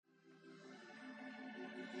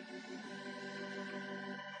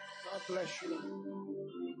Bless you.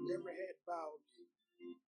 Every head bowed.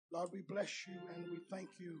 Lord, we bless you and we thank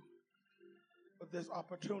you for this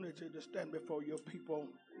opportunity to stand before your people.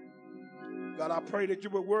 God, I pray that you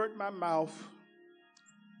would word my mouth.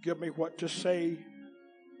 Give me what to say.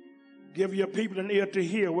 Give your people an ear to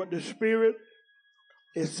hear what the Spirit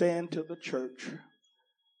is saying to the church.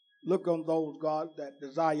 Look on those, God, that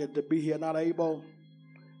desire to be here, not able.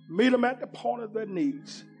 Meet them at the point of their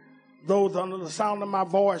needs. Those under the sound of my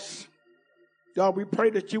voice, God, we pray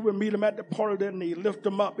that you will meet them at the point of their need. Lift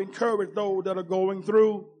them up. Encourage those that are going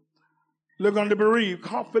through. Look on the bereaved.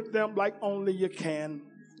 Comfort them like only you can.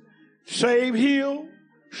 Save, heal,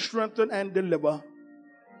 strengthen, and deliver.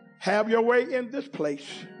 Have your way in this place.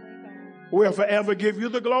 We'll forever give you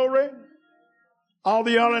the glory. All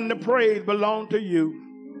the honor and the praise belong to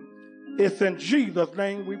you. It's in Jesus'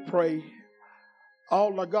 name we pray.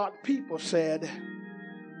 All of God's people said,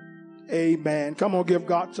 amen. Come on, give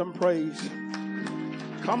God some praise.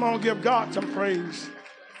 Come on, give God some praise.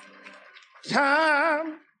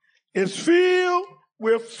 Time is filled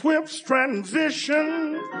with swift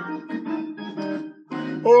transition.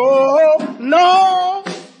 Oh, no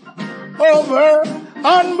over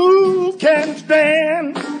unmoved can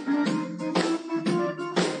stand.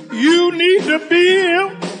 You need to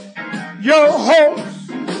build your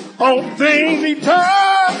hopes on things eternal.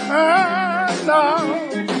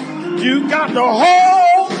 You got to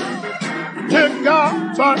hold to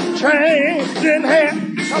God's unchanging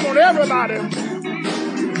hand. Come on, everybody.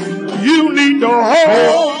 You need to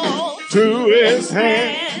hold to his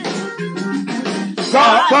hand.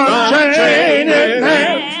 God's unchanging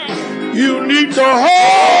hand. You need to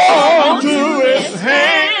hold to his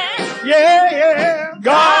hand. Yeah, yeah.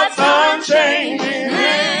 God's unchanging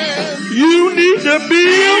hand. You need to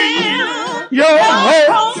build your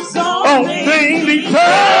hopes on things eternal.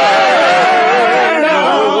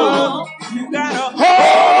 You gotta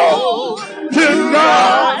hold to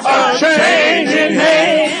God's unchanging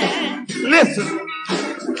hand. Listen.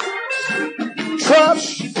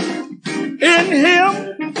 Trust in him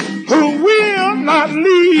who will not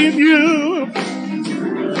leave you.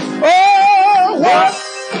 Oh,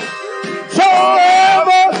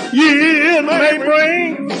 whatsoever years may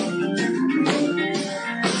bring.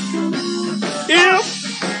 If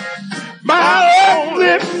my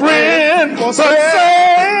earthly friend forsaken,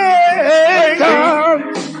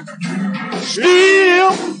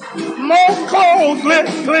 still more closely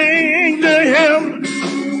cling to him.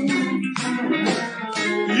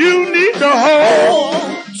 You need to hold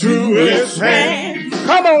to his hand.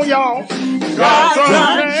 Come on, y'all. God's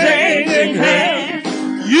unchanging hand.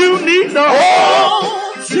 You need to hold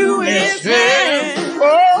to his hand.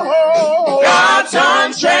 Oh, God's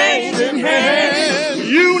unchanging hand.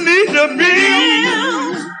 You need to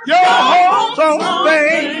build your hopes on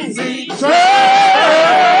things eternal.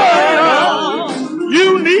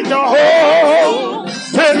 You need to hold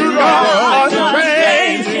to God's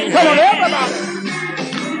unchanging hand. Come on, everybody.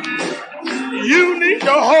 You need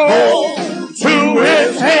to hold to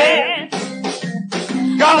his hand.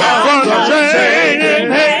 God's unchanging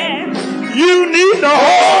hand. You need to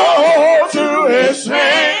hold to his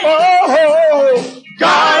hand. Oh,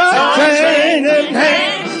 God's unchanging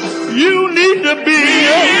hand. You need to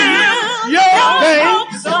build your faith.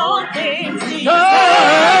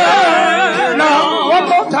 Now, one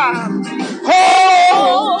more time.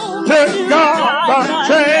 Hold to God's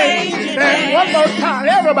unchanging hand. One more time,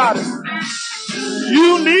 everybody. You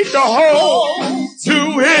need to hold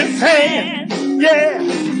to his hand. Yeah,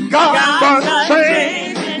 God's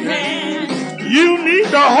unchanging hand. You need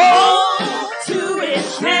to hold to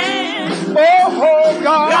his hand. Oh,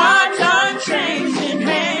 God's unchanging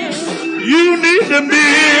hand. You need to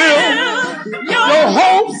build your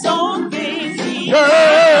hopes on things eternal.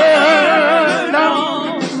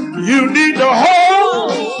 You need to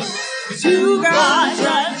hold to God's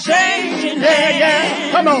unchanging hand.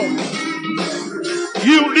 Yeah. Come on.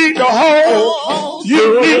 You need to hold.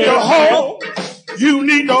 You need to hold. You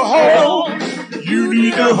need to hold. You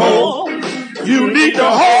need to hold. You need to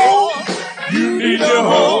hold. You need to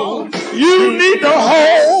hold. You need to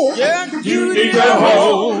hold. You need to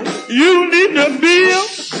hold. You need to build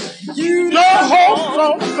your hopes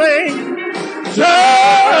on things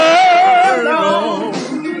eternal.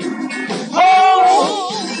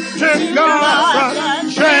 Hold to God's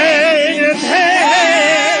unchanging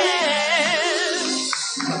hand.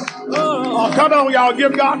 Oh, come on, y'all.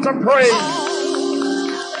 Give God some praise.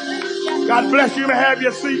 God bless you. You may have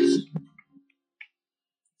your seats.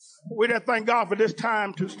 We just thank God for this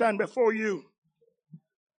time to stand before you.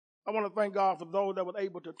 I want to thank God for those that were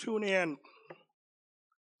able to tune in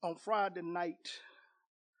on Friday night.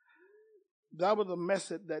 That was a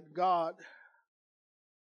message that God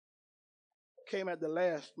came at the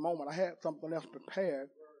last moment. I had something else prepared,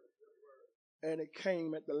 and it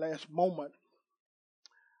came at the last moment.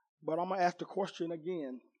 But I'm going to ask the question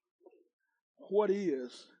again. What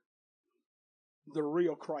is the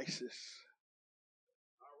real crisis?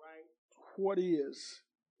 What is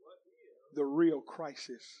the real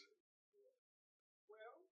crisis?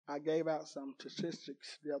 I gave out some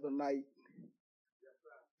statistics the other night. I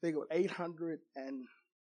think it was 800 and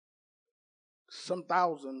some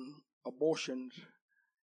thousand abortions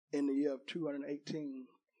in the year of 218.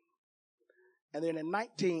 And then in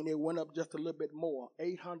 19, it went up just a little bit more,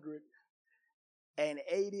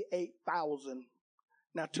 888,000.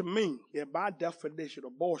 Now, to me, in my definition,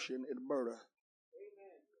 abortion is murder.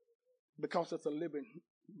 Because it's a living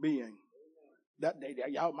being. That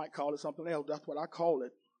y'all might call it something else. That's what I call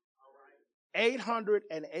it.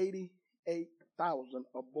 888,000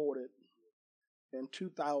 aborted in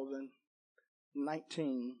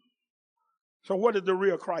 2019. So what is the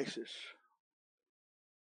real crisis?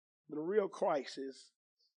 The real crisis,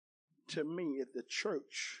 to me, is the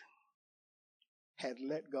church had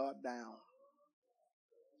let God down.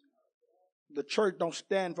 The church don't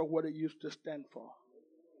stand for what it used to stand for.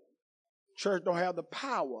 Church don't have the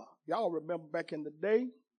power. Y'all remember back in the day?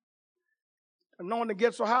 Anointing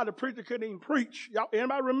gets so high the preacher couldn't even preach. Y'all,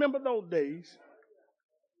 anybody remember those days?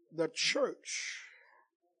 The church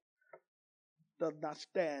does not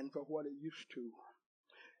stand for what it used to.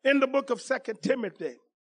 In the book of 2 Timothy,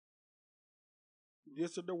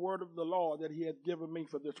 this is the word of the Lord that he has given me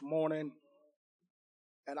for this morning.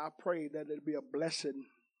 And I pray that it be a blessing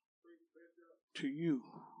to you.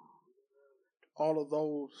 All of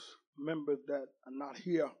those members that are not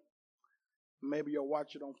here, maybe you're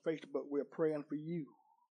watching on Facebook, we're praying for you.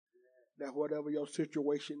 That whatever your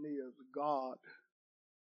situation is, God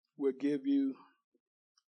will give you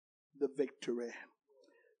the victory.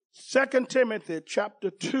 2 Timothy chapter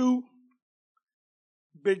 2,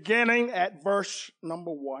 beginning at verse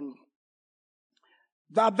number 1.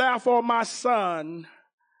 Thou therefore, my son,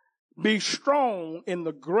 be strong in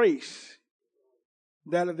the grace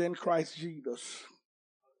that is in Christ Jesus.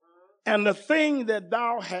 And the thing that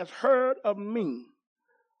thou hast heard of me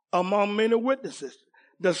among many witnesses,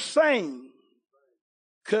 the same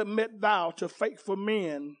commit thou to faithful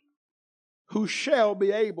men who shall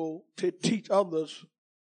be able to teach others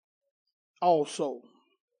also.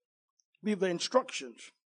 These are the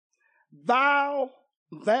instructions. Thou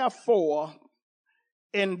therefore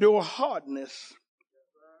endure hardness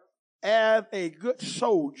as a good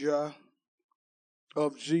soldier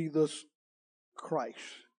of Jesus Christ.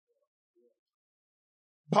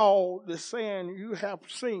 Paul is saying, you have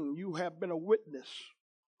seen, you have been a witness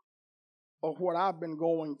of what I've been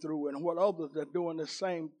going through and what others are doing the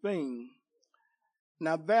same thing.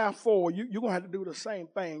 Now, therefore, you're going to have to do the same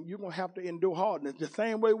thing. You're going to have to endure hardness the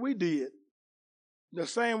same way we did, the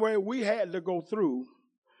same way we had to go through.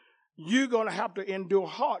 You're going to have to endure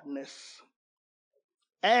hardness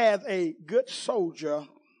as a good soldier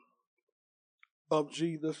of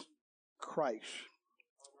Jesus Christ.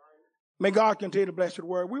 May God continue to bless the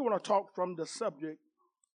word. We want to talk from the subject,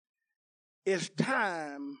 it's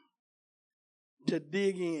time to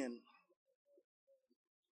dig in.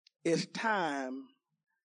 It's time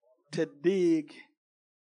to dig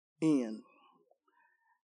in.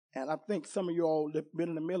 And I think some of you all that have been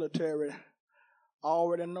in the military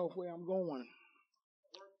already know where I'm going.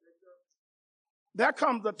 There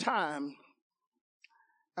comes a time,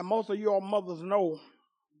 and most of your mothers know,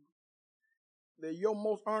 that your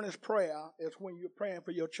most earnest prayer is when you're praying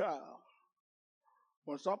for your child.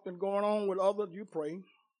 When something's going on with others, you pray,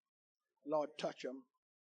 Lord, touch them.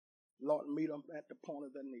 Lord, meet them at the point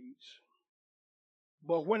of their needs.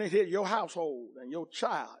 But when it hit your household and your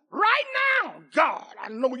child, right now, God, I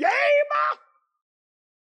know you're able,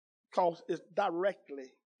 because it's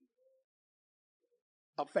directly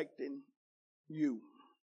affecting you.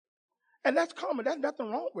 And that's common. There's nothing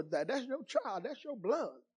wrong with that. That's your child. That's your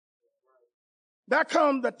blood. There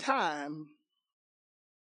comes a time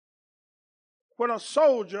when a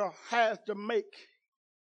soldier has to make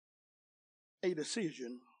a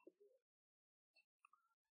decision.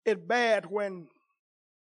 It's bad when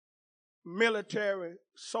military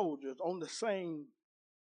soldiers on the same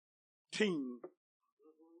team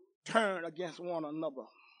turn against one another.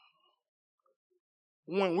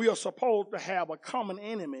 When we are supposed to have a common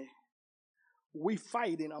enemy, we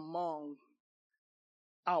fighting among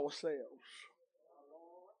ourselves.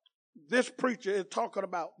 This preacher is talking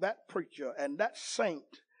about that preacher, and that saint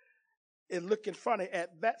is looking funny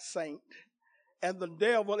at that saint, and the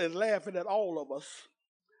devil is laughing at all of us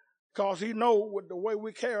Because he know with the way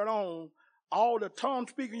we carry on, all the tongue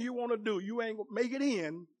speaking you want to do, you ain't going to make it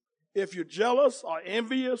in if you're jealous or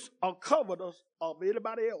envious or covetous of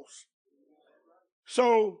anybody else.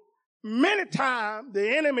 So many times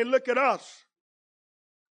the enemy look at us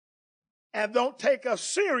and don't take us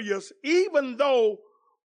serious, even though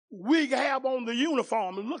we have on the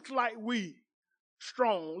uniform. It looks like we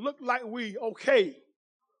strong, look like we okay.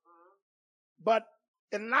 But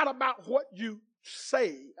it's not about what you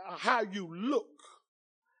say or how you look.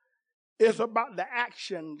 It's about the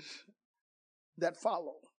actions that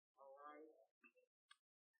follow.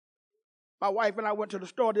 My wife and I went to the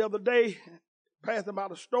store the other day, passing by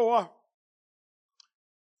the store,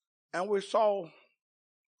 and we saw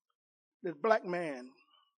this black man,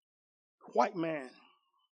 white man,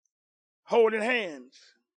 holding hands,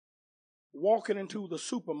 walking into the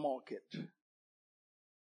supermarket.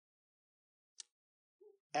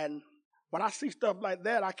 And when I see stuff like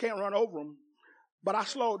that, I can't run over them, but I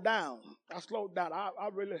slowed down.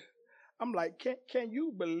 I'm like, can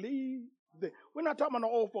you believe that? We're not talking about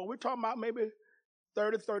no old folks. We're talking about maybe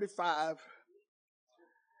 30, 35.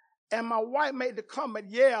 And my wife made the comment,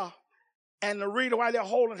 yeah, and the reason why they're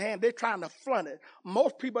holding hands, they're trying to front it.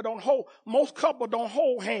 Most couples don't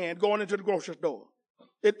hold hands going into the grocery store.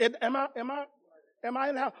 Am I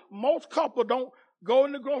in the house? Most couples don't go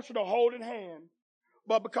in the grocery store holding hands.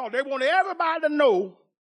 But because they want everybody to know,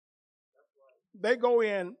 they go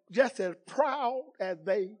in just as proud as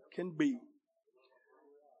they can be.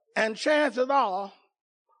 And chances are,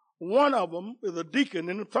 one of them is a deacon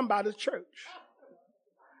in somebody's church.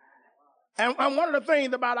 And one of the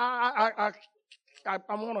things about, I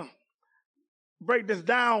want to break this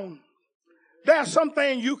down. There's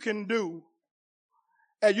something you can do,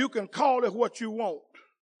 and you can call it what you want.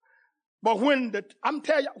 But I'm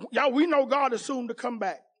telling y'all, we know God is soon to come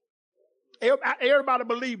back. Everybody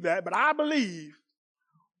believe that, but I believe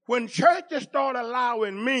when churches start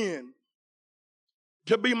allowing men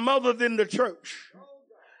to be mothers in the church,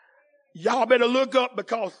 y'all better look up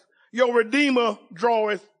because your Redeemer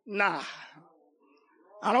draweth nigh.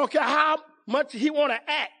 I don't care how much he want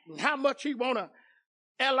to act and how much he want to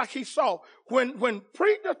act like he saw. When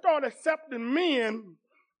preachers start accepting men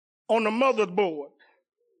on the mother's board,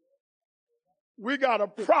 we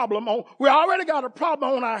already got a problem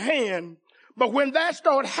on our hand, but when that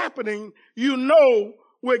starts happening, you know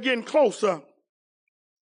we're getting closer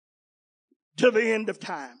to the end of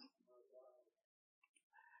time.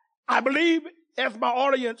 I believe, as my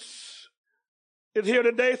audience is here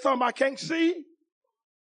today, some I can't see,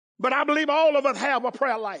 but I believe all of us have a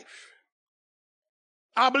prayer life.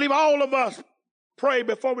 I believe all of us pray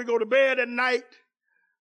before we go to bed at night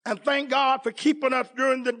and thank God for keeping us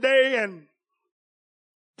during the day and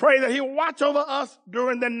pray that he'll watch over us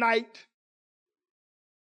during the night.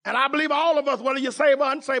 And I believe all of us, whether you're saved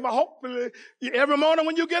or unsaved, hopefully every morning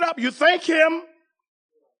when you get up, you thank him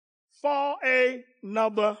for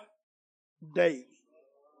another day.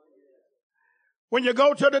 When you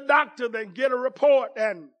go to the doctor, they get a report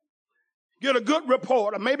and get a good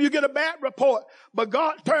report, or maybe you get a bad report, but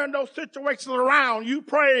God turned those situations around. You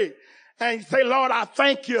pray and you say, Lord, I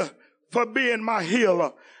thank you for being my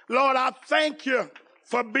healer. Lord, I thank you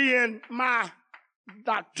for being my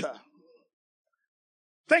doctor.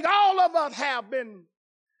 I think all of us have been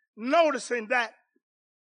noticing that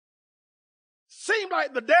seems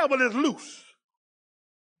like the devil is loose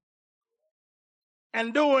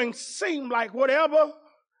and seem like whatever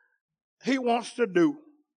he wants to do.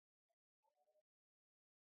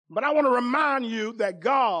 But I want to remind you that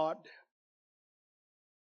God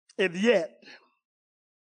is yet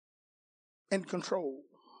in control.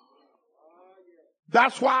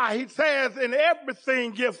 That's why he says in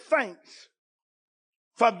everything give thanks.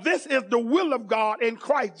 For this is the will of God in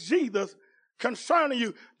Christ Jesus concerning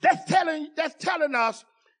you. That's telling us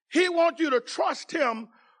he wants you to trust him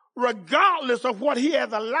regardless of what he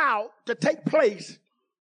has allowed to take place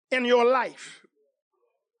in your life.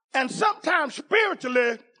 And sometimes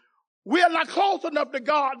spiritually, we are not close enough to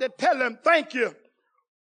God to tell him thank you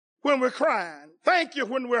when we're crying. Thank you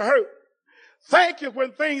when we're hurt. Thank you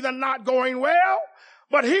when things are not going well.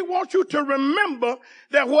 But he wants you to remember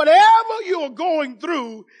that whatever you're going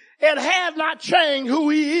through, it has not changed who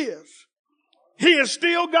he is. He is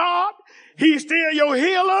still God. He's still your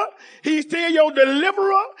healer. He's still your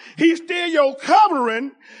deliverer. He's still your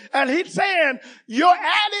covering. And he's saying your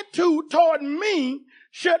attitude toward me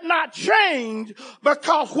should not change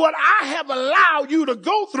because what I have allowed you to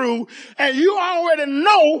go through, and you already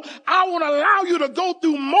know I want to allow you to go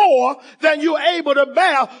through more than you're able to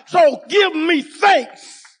bear. So give me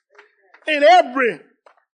thanks in everything.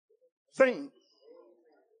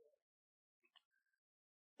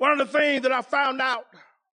 One of the things that I found out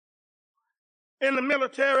in the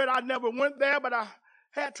military, I never went there, but I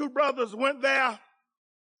had two brothers went there.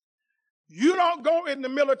 You don't go in the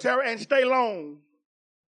military and stay long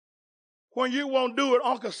when you won't do it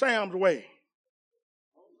Uncle Sam's way.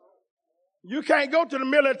 You can't go to the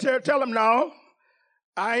military and tell them, no,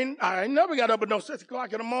 I ain't never got up at no 6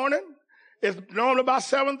 o'clock in the morning. It's normally about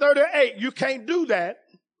 7:30 or 8. You can't do that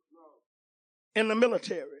in the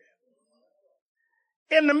military.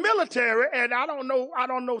 In the military, and I don't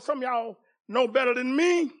know, some of y'all know better than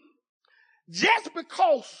me, just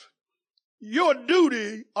because your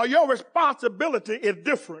duty or your responsibility is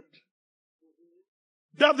different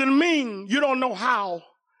doesn't mean you don't know how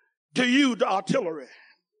to use the artillery.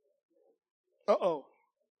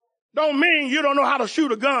 Don't mean you don't know how to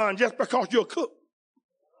shoot a gun just because you're a cook.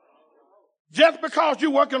 Just because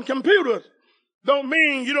you work on computers don't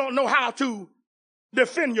mean you don't know how to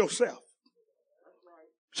defend yourself.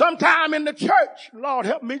 Sometime in the church, Lord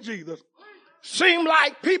help me, Jesus, seem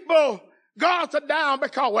like people guards are down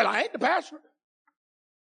because, well, I ain't the pastor.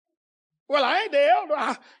 Well, I ain't the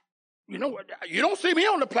elder. You don't see me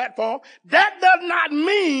on the platform. That does not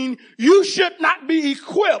mean you should not be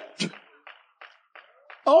equipped.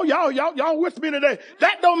 Oh, y'all with me today.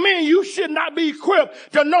 That don't mean you should not be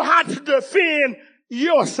equipped to know how to defend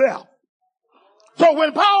yourself. So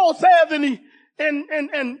when Paul says in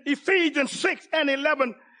Ephesians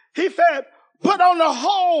 6:11, he said, put on the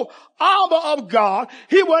whole armor of God.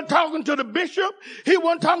 He wasn't talking to the bishop. He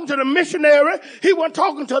wasn't talking to the missionary. He wasn't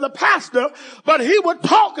talking to the pastor, but he was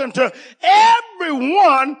talking to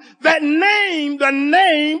everyone that named the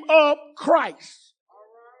name of Christ.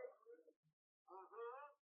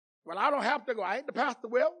 Well, I don't have to go. I ain't the pastor.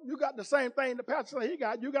 Well, you got the same thing the pastor he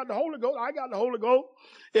got. You got the Holy Ghost. I got the Holy Ghost.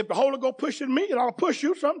 If the Holy Ghost pushes me, I'll push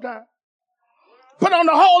you sometime. Put on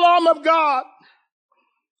the whole armor of God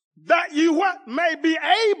that you may be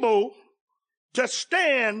able to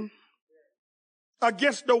stand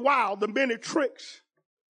against the many tricks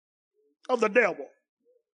of the devil.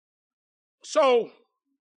 So,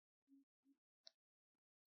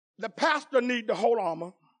 the pastor needs the whole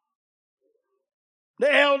armor.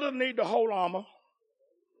 The elders need the whole armor.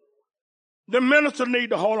 The minister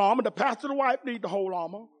need the whole armor. The pastor's wife need the whole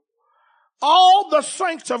armor. All the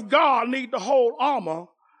saints of God need the whole armor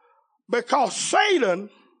because Satan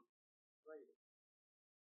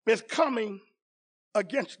is coming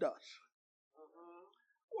against us.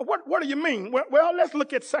 What do you mean? Well, let's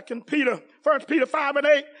look at 1 Peter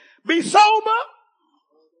 5:8. Be sober,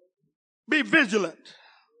 be vigilant,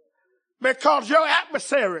 because your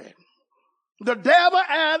adversary, the devil,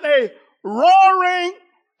 as a roaring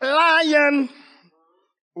lion,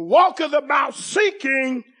 walketh about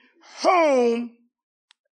seeking whom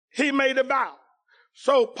he may devour.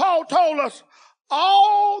 So Paul told us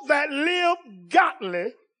all that live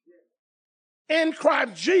godly in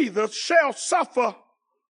Christ Jesus shall suffer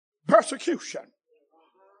persecution.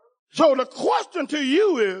 So the question to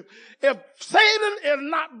you is, if Satan is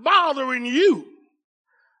not bothering you,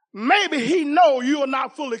 maybe he knows you are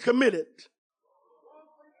not fully committed.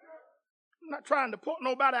 I'm not trying to put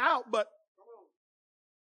nobody out, but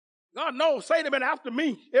God knows Satan been after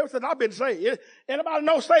me ever since I've been saved. Anybody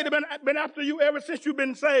know Satan been after you ever since you've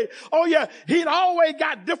been saved? Oh yeah, he'd always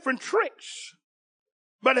got different tricks.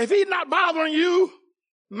 But if he's not bothering you,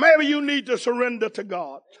 maybe you need to surrender to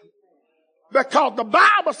God. Because the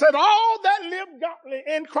Bible said all that live godly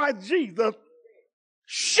in Christ Jesus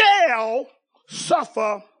shall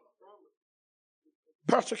suffer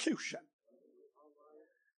persecution.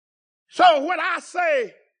 So when I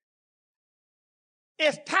say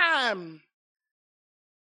it's time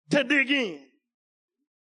to dig in,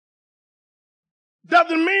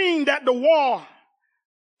 doesn't mean that the war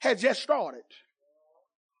has just started.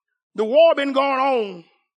 The war been going on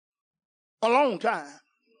a long time.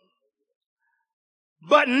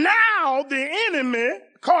 But now the enemy,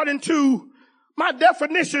 according to my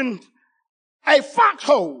definition, a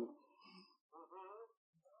foxhole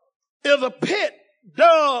is a pit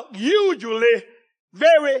dug usually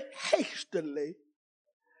very hastily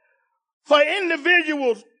for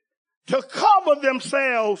individuals to cover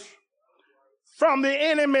themselves from the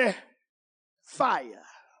enemy fire.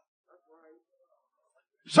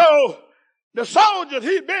 So the soldiers,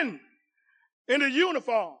 he's been in his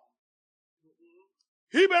uniform.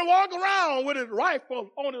 He's been walking around with his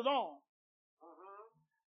rifle on his arm.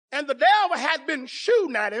 And the devil had been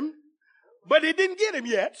shooting at him, but he didn't get him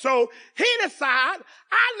yet. So he decided,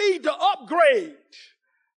 I need to upgrade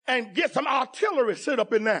and get some artillery set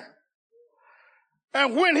up in there.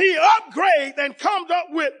 And when he upgrades and comes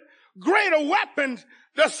up with greater weapons,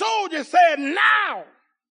 the soldier said, now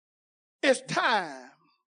it's time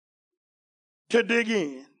to dig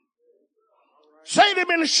in. Satan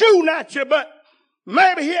been shooting at you, but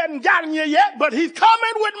maybe he hadn't gotten you yet, but he's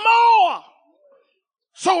coming with more.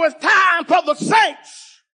 So it's time for the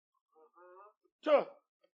saints to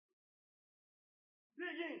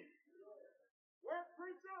dig in.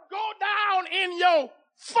 Go down in your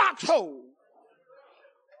foxhole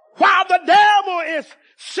while the devil is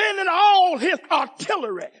sending all his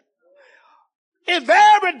artillery. It's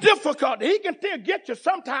very difficult. He can still get you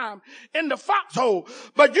sometime in the foxhole,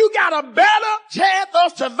 but you got a better chance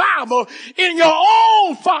of survival in your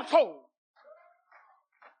own foxhole.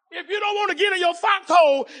 If you don't want to get in your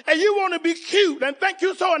foxhole and you want to be cute and think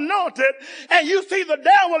you're so anointed and you see the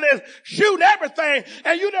devil is shooting everything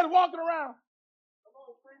and you just walking around,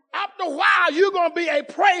 after a while you're going to be a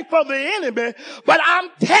prey for the enemy. But I'm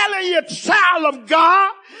telling you, child of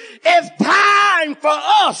God, it's time for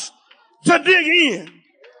us to dig in,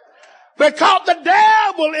 because the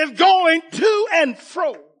devil is going to and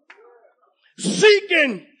fro,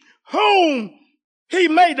 seeking whom he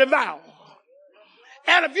may devour.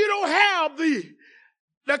 And if you don't have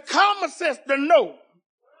the common sense to know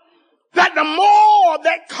that the more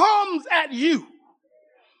that comes at you,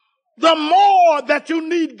 the more that you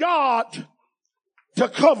need God to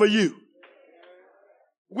cover you.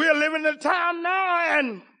 We're living in a time now,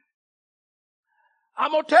 and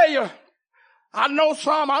I'm going to tell you, I know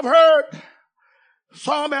I've heard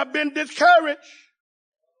some have been discouraged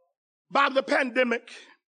by the pandemic.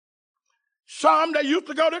 Some that used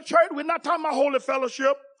to go to church, we're not talking about Holy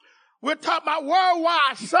Fellowship. We're talking about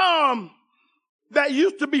worldwide. Some that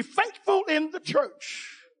used to be faithful in the church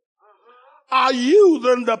are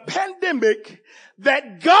using the pandemic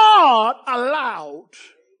that God allowed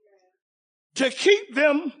to keep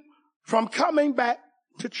them from coming back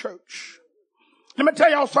to church. Let me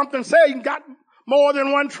tell y'all something. Satan got more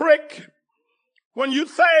than one trick. When you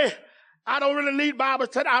say, I don't really need Bible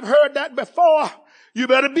study, I've heard that before, you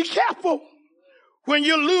better be careful. When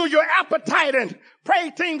you lose your appetite and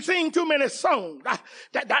praise team sing too many songs,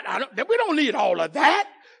 we don't need all of that.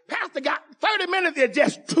 Pastor got 30 minutes is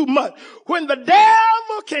just too much. When the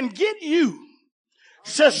devil can get you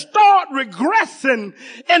to start regressing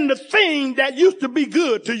in the thing that used to be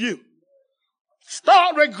good to you,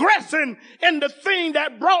 start regressing in the thing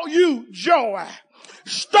that brought you joy,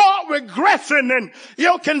 start regressing and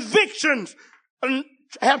your convictions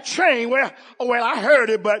have changed. Well, I heard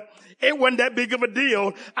it, but it wasn't that big of a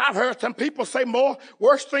deal. I've heard some people say more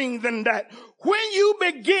worse things than that. When you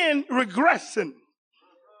begin regressing,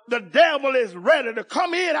 the devil is ready to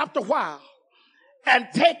come in after a while and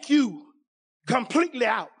take you completely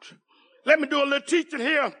out. Let me do a little teaching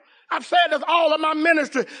here. I've said this all of my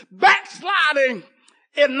ministry. Backsliding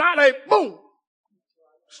is not a boom,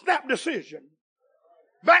 snap decision.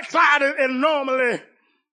 Backsliding is normally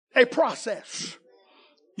a process.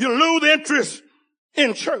 You lose interest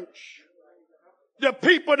in church. The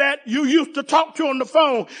people that you used to talk to on the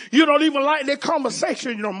phone, you don't even like their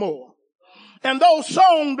conversation no more. And those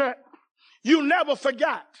songs that you never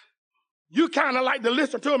forgot, you kind of like to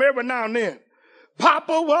listen to them every now and then.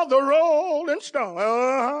 Papa was the Rolling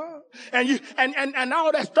Stone. And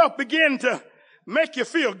all that stuff begin to make you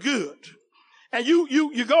feel good. And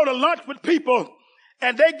you go to lunch with people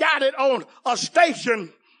and they got it on a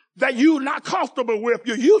station that you're not comfortable with.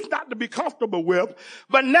 You used not to be comfortable with,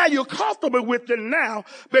 but now you're comfortable with it now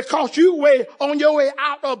because you were on your way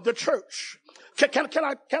out of the church. Can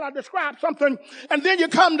I describe something? And then you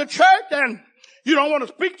come to church and you don't want to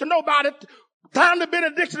speak to nobody. Time the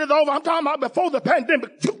benediction is over. I'm talking about before the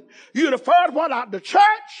pandemic. You're the first one out the church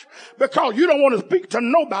because you don't want to speak to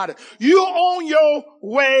nobody. You're on your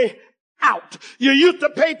way out. You used to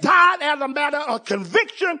pay tithe as a matter of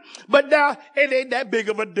conviction, but now it ain't that big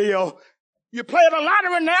of a deal. You play the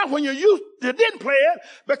lottery now when you didn't play it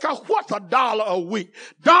because what's $1 a week?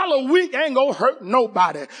 $1 a week ain't gonna hurt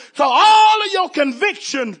nobody. So all of your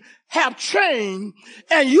convictions have changed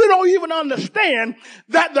and you don't even understand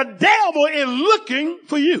that the devil is looking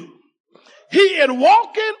for you. He is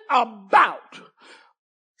walking about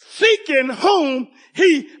seeking whom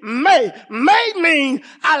he may mean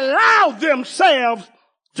allow themselves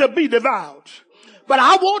to be devoured. But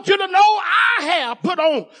I want you to know I have put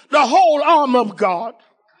on the whole armor of God.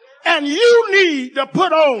 And you need to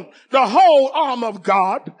put on the whole armor of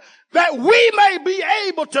God that we may be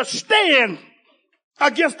able to stand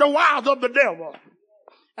against the wiles of the devil.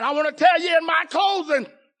 And I want to tell you in my closing,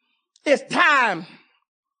 it's time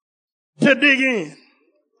to dig in.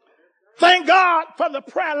 Thank God for the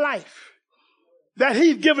prayer life that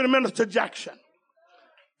he's given Minister Jackson.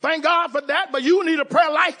 Thank God for that, but you need a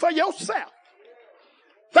prayer life for yourself.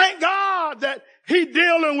 Thank God God that he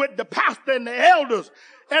dealing with the pastor and the elders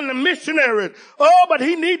and the missionaries. Oh, but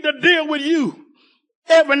he need to deal with you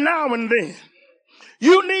every now and then.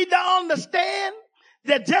 You need to understand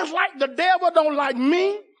that just like the devil don't like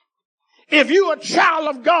me, if you're a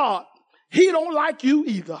child of God, he don't like you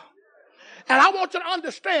either. And I want you to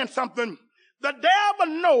understand something. The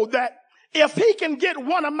devil know that if he can get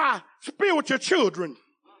one of my spiritual children,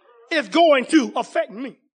 it's going to affect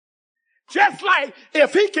me. Just like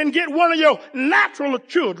if he can get one of your natural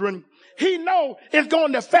children, he know it's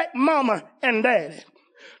going to affect mama and daddy.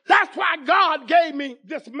 That's why God gave me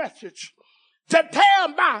this message to tell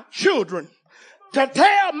my children, to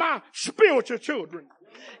tell my spiritual children,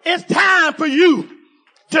 it's time for you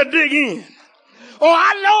to dig in. Oh,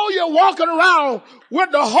 I know you're walking around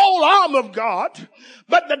with the whole arm of God,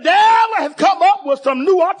 but the devil has come up with some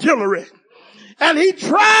new artillery, and he's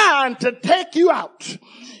trying to take you out.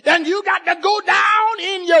 And you got to go down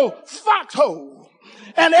in your foxhole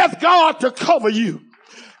and ask God to cover you.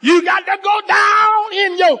 You got to go down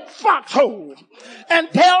in your foxhole and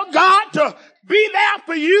tell God to be there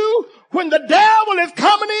for you when the devil is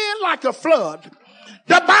coming in like a flood.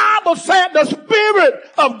 The Bible said the Spirit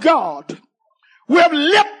of God will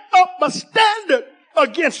lift up a standard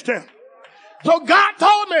against him. So God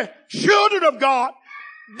told me, children of God,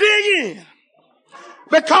 dig in,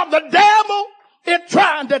 because the devil is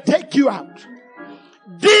trying to take you out.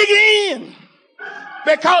 Dig in,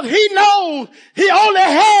 because he knows he only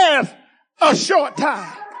has a short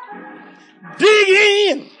time. Dig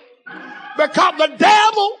in, because the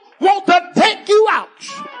devil wants to take you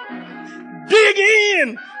out. Dig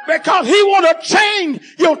in, because he wants to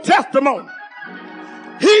change your testimony.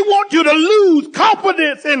 He wants you to lose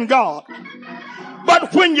confidence in God.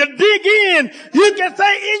 But when you dig in, you can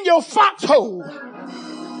say in your foxhole,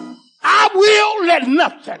 I will let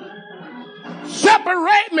nothing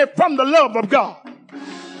separate me from the love of God.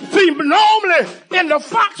 See, normally in the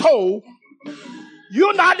foxhole,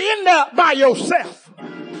 you're not in there by yourself.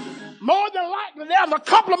 More than likely, there's a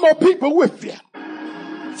couple of more people with you.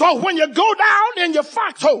 So when you go down in your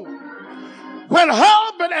foxhole, when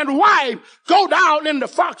husband and wife go down in the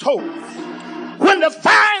foxhole, when the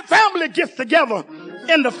family gets together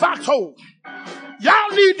in the foxhole, y'all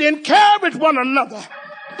need to encourage one another.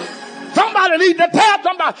 Somebody needs to tell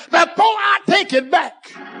somebody, before I take it back,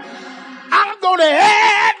 I'm going to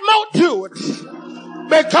add more to it,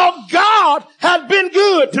 because God has been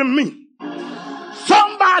good to me.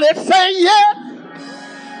 Somebody say, yeah,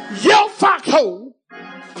 your foxhole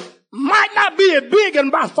might not be as big as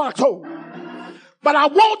my foxhole, but I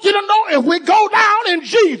want you to know if we go down in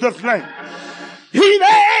Jesus' name, he's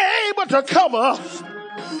able to cover us.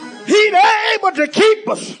 He's able to keep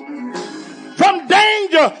us from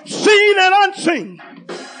danger seen and unseen.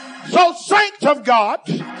 So saints of God,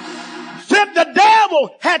 since the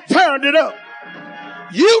devil had turned it up,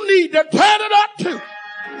 you need to turn it up too.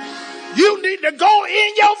 You need to go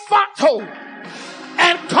in your foxhole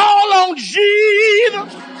and call on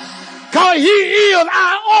Jesus, because he is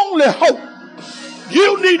our only hope.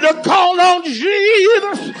 You need to call on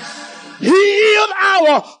Jesus. He is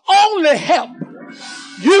our only help.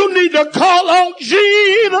 You need to call on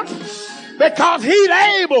Jesus, because he's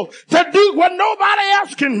able to do what nobody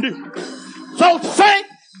else can do. So saints,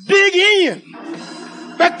 dig in,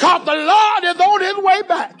 because the Lord is on his way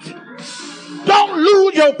back. Don't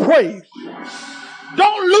lose your praise.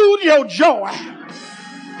 Don't lose your joy.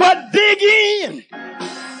 But dig in.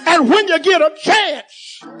 And when you get a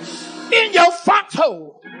chance in your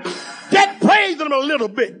foxhole, just praise him a little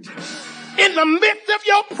bit. In the midst of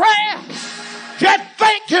your prayer, just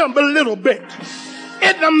thank him a little bit.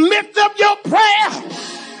 In the midst of your prayer,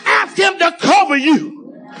 ask him to cover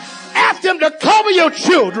you. Ask him to cover your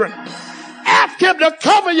children. Ask him to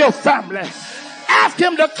cover your family. Ask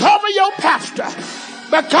him to cover your pastor,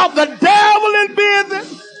 because the devil is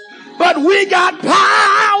busy, but we got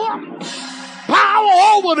power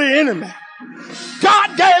over the enemy.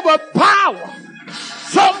 God gave us power.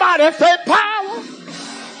 Somebody say power,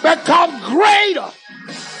 because greater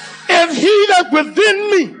is he that's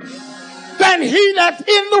within me than he that's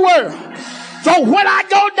in the world. So when I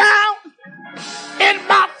go down in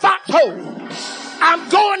my foxhole, I'm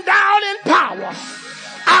going down in power.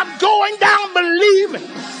 I'm going down believing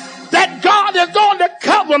that God is going to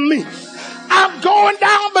cover me. I'm going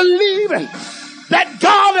down believing that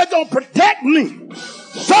God is going to protect me.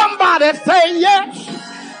 Somebody say yes.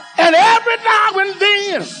 And every now and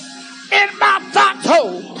then in my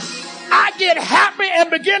foxhole, I get happy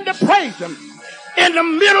and begin to praise him. In the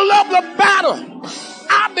middle of the battle,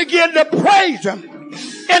 I begin to praise him.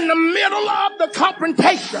 In the middle of the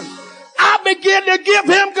confrontation, I begin to give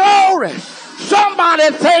him glory.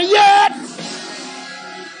 Somebody say yes.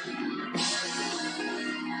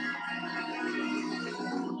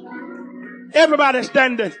 Everybody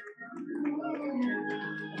standing.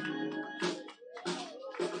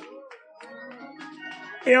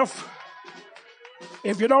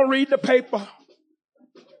 If you don't read the paper,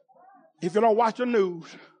 if you don't watch the news,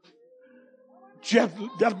 just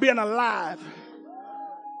being alive,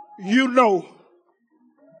 you know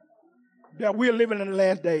that we're living in the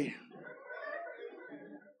last day.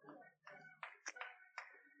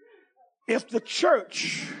 If the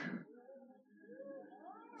church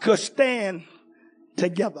could stand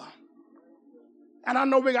together, and I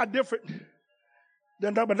know we got different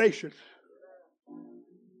denominations,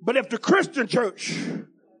 but if the Christian church,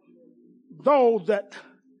 those that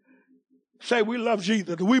say we love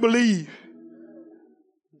Jesus, we believe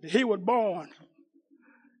that he was born,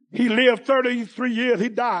 he lived 33 years, he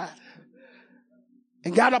died,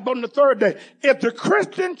 and got up on the third day. If the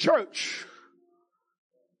Christian church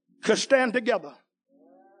could stand together,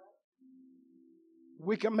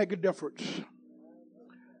 we can make a difference.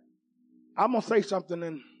 I'm going to say something,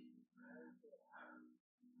 and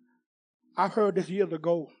I heard this years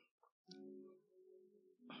ago.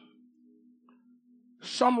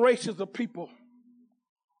 Some races of people,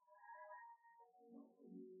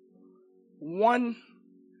 one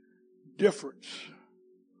difference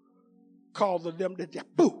causes them to just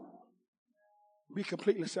be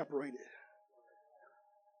completely separated.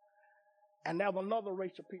 And there's another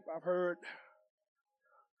race of people I've heard,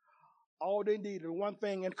 all they need is one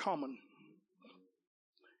thing in common,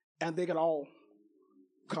 and they can all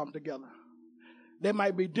come together. They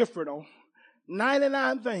might be different on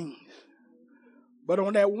 99 things, but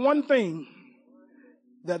on that one thing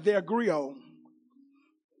that they agree on,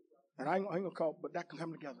 and I ain't going to call, but that can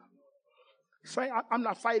come together. Say, I'm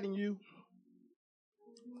not fighting you.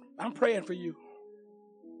 I'm praying for you.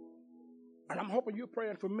 And I'm hoping you're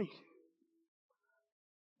praying for me.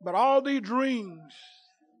 But all these dreams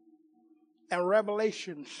and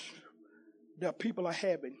revelations that people are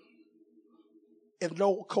having is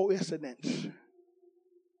no coincidence.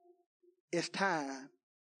 It's time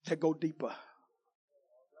to go deeper.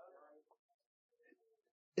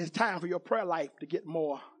 It's time for your prayer life to get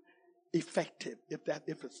more effective,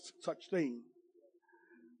 if it's such thing.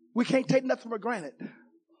 We can't take nothing for granted.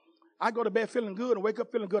 I go to bed feeling good and wake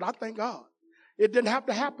up feeling good. I thank God. It didn't have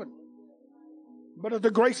to happen. But it's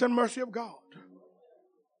the grace and mercy of God.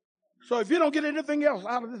 So if you don't get anything else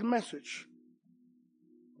out of this message,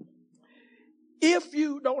 if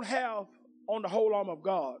you don't have on the whole arm of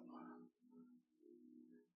God,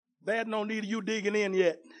 there's no need of you digging in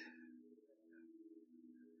yet.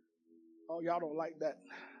 Oh, y'all don't like that.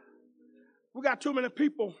 We got too many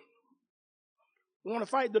people who want to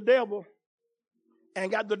fight the devil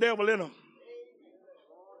and got the devil in them.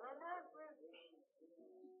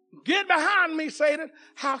 Get behind me, Satan.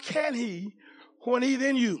 How can he when he's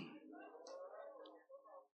in you?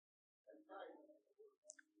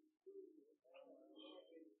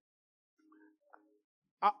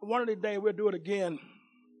 One of these days we'll do it again.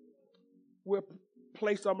 We'll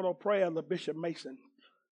play some of those prayers of Bishop Mason.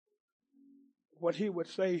 What he would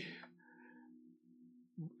say,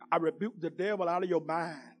 I rebuke the devil out of your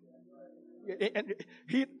mind. And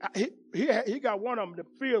he got one of them, the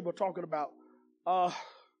field we're talking about.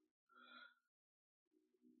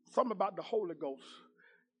 Something about the Holy Ghost.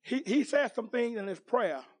 He said some things in his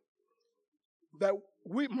prayer that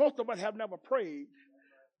most of us have never prayed,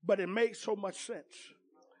 but it makes so much sense.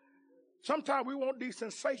 Sometimes we want these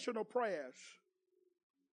sensational prayers.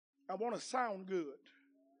 I want to sound good.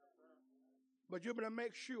 But you better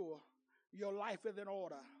make sure your life is in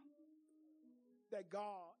order, that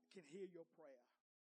God can hear your prayer.